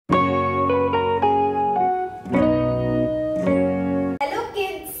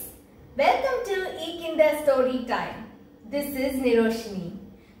time. This is Niroshini.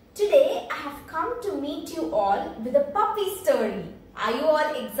 Today I have come to meet you all with a puppy story. Are you all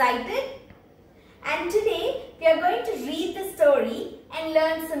excited? And today we are going to read the story and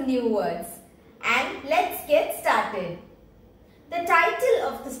learn some new words. And let's get started. The title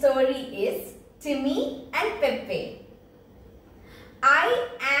of the story is Timmy and Pepe. I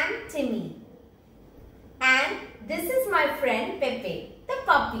am Timmy. And this is my friend Pepe, the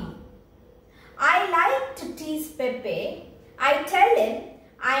puppy. I like to tease Pepe. I tell him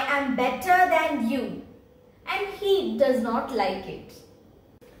I am better than you, and he does not like it.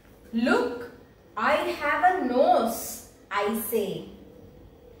 Look, I have a nose, I say.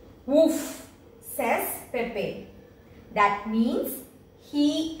 Woof, says Pepe. That means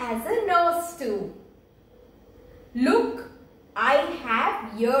he has a nose too. Look, I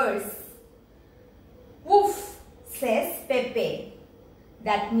have ears. Woof, says Pepe.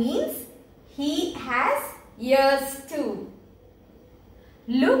 That means he has ears too.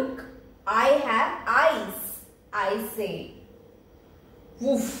 Look, I have eyes, I say.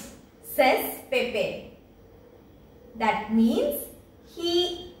 Woof, says Pepe. That means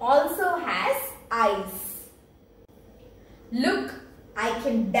he also has eyes. Look, I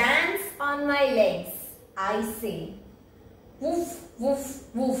can dance on my legs, I say. Woof, woof,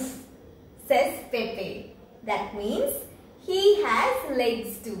 woof, says Pepe. That means he has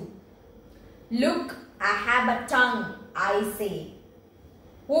legs too. Look, I have a tongue, I say.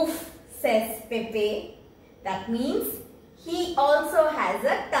 Woof, says Pepe. That means he also has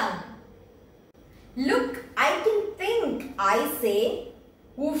a tongue. Look, I can think, I say.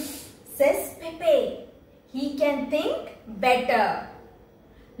 Woof, says Pepe. He can think better.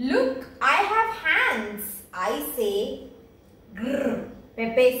 Look, I have hands, I say. Grrr,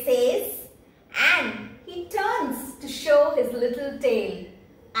 Pepe says, and he turns to show his little tail,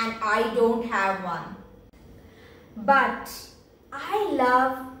 and I don't have one. But I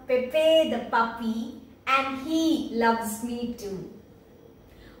love Pepe the puppy, and he loves me too.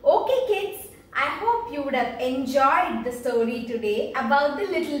 Okay kids, I hope you would have enjoyed the story today about the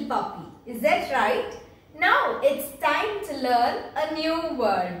little puppy. Is that right? Now it's time to learn a new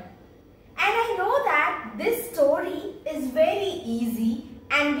word. And I know that this story is very easy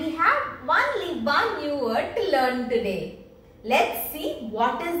and we have only one new word to learn today. Let's see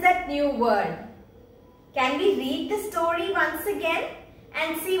what is that new word. Can we read the story once again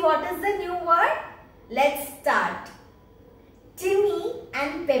and see what is the new word? Let's start. Timmy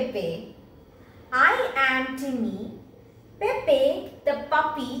and Pepe. I am Timmy. Pepe the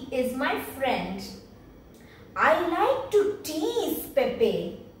puppy is my friend. I like to tease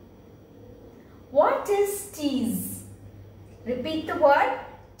Pepe. What is tease? Repeat the word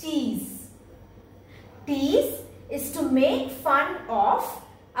tease. Tease is to make fun of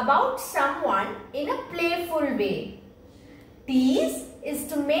about someone in a playful way. Tease is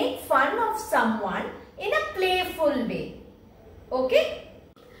to make fun of someone in a playful way. Okay?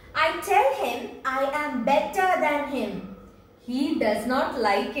 I tell him I am better than him. He does not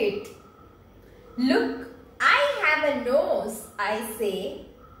like it. Look, I have a nose, I say.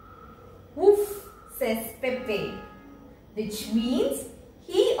 Woof, says Pepe, which means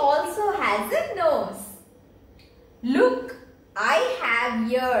he also has a nose. Look, I have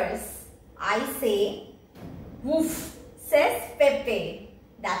ears, I say. Woof, says Pepe.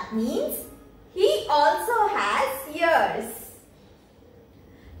 That means he also has ears.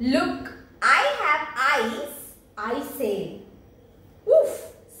 Look, I have eyes, I say.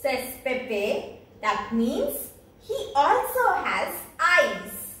 Woof, says Pepe. That means he also has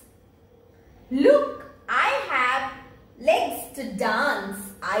eyes. Look, I have legs to dance,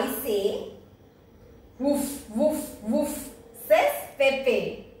 I say. Woof, woof, woof, says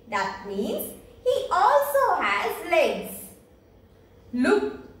Pepe. That means he also has legs.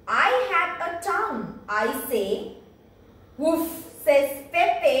 Look, I have a tongue, I say. Woof, says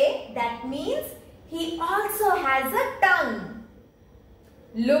Pepe. That means he also has a tongue.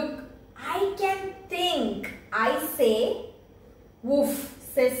 Look, I can think, I say. Woof,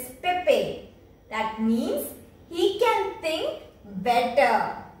 says Pepe. That means he can think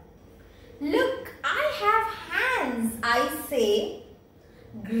better. Look, I have hands, I say.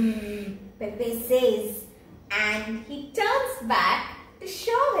 Grrr, Pepe says, and he turns back to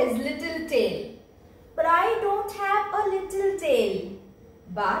show his little tail. But I don't have a little tail.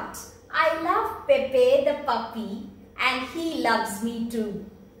 But I love Pepe the puppy and he loves me too.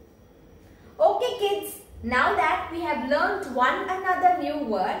 Okay kids, now that we have learnt one another new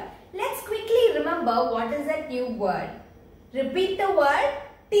word, let's quickly remember what is that new word. Repeat the word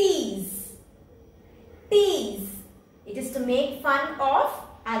tease. Tease. It is to make fun of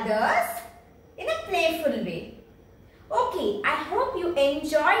others in a playful way. Okay, I hope you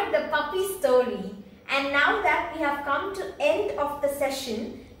enjoyed the puppy story. And now that we have come to end of the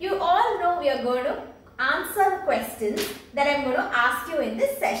session, you all know we are going to answer the questions that I am going to ask you in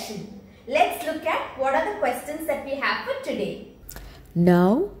this session. Let's look at what are the questions that we have for today.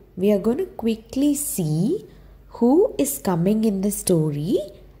 Now we are going to quickly see who is coming in the story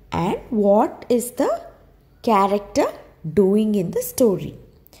and what is the character doing in the story.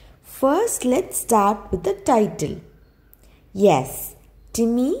 First, let's start with the title. Yes,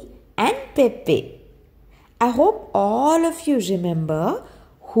 Timmy and Pepe. I hope all of you remember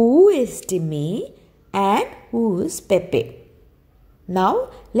who is Timmy and who is Pepe. Now,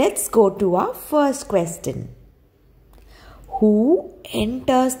 let's go to our first question. Who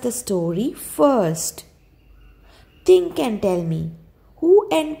enters the story first? Think and tell me. Who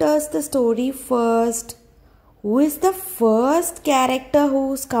enters the story first? Who is the first character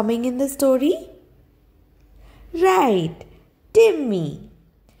who's coming in the story? Right, Timmy.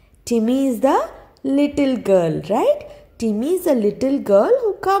 Timmy is the little girl, right? Timmy is a little girl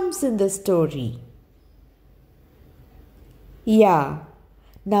who comes in the story. Yeah.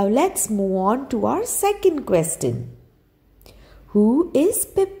 Now let's move on to our second question. Who is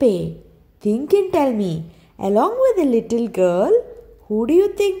Pepe? Think and tell me. Along with the little girl, who do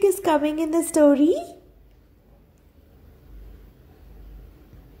you think is coming in the story?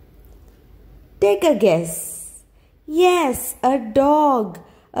 Take a guess. Yes, a dog,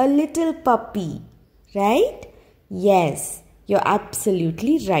 a little puppy, right? Yes, you're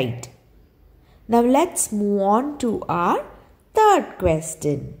absolutely right. Now let's move on to our third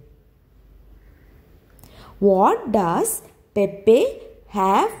question. What does Pepe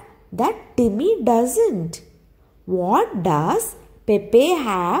have that Timmy doesn't? What does Pepe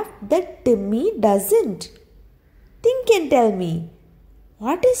have that Timmy doesn't? Think and tell me.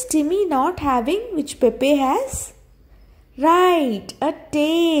 What is Timmy not having which Pepe has? Right, a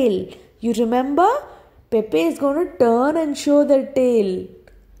tail. You remember? Pepe is going to turn and show the tail.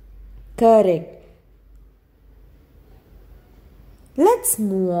 Correct. Let's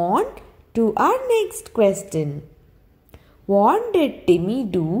move on to our next question. What did Timmy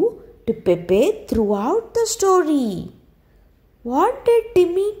do to Pepe throughout the story? What did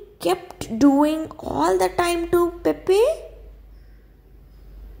Timmy kept doing all the time to Pepe?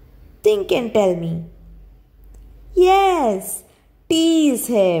 Think and tell me. Yes, tease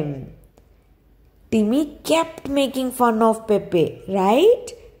him. Timmy kept making fun of Pepe, right?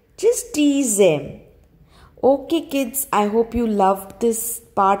 Just tease him. Okay kids, I hope you loved this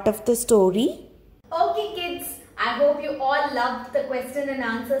part of the story. Okay kids, I hope you all loved the question and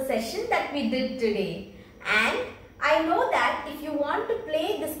answer session that we did today. And I know that if you want to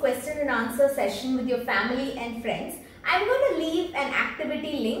play this question and answer session with your family and friends, I'm going to leave an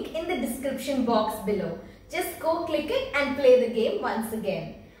activity link in the description box below. Just go click it and play the game once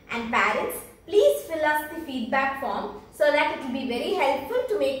again. And parents, please fill us the feedback form so that it will be very helpful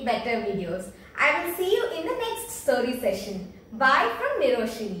to make better videos. I will see you in the next story session. Bye from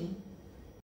Niroshini.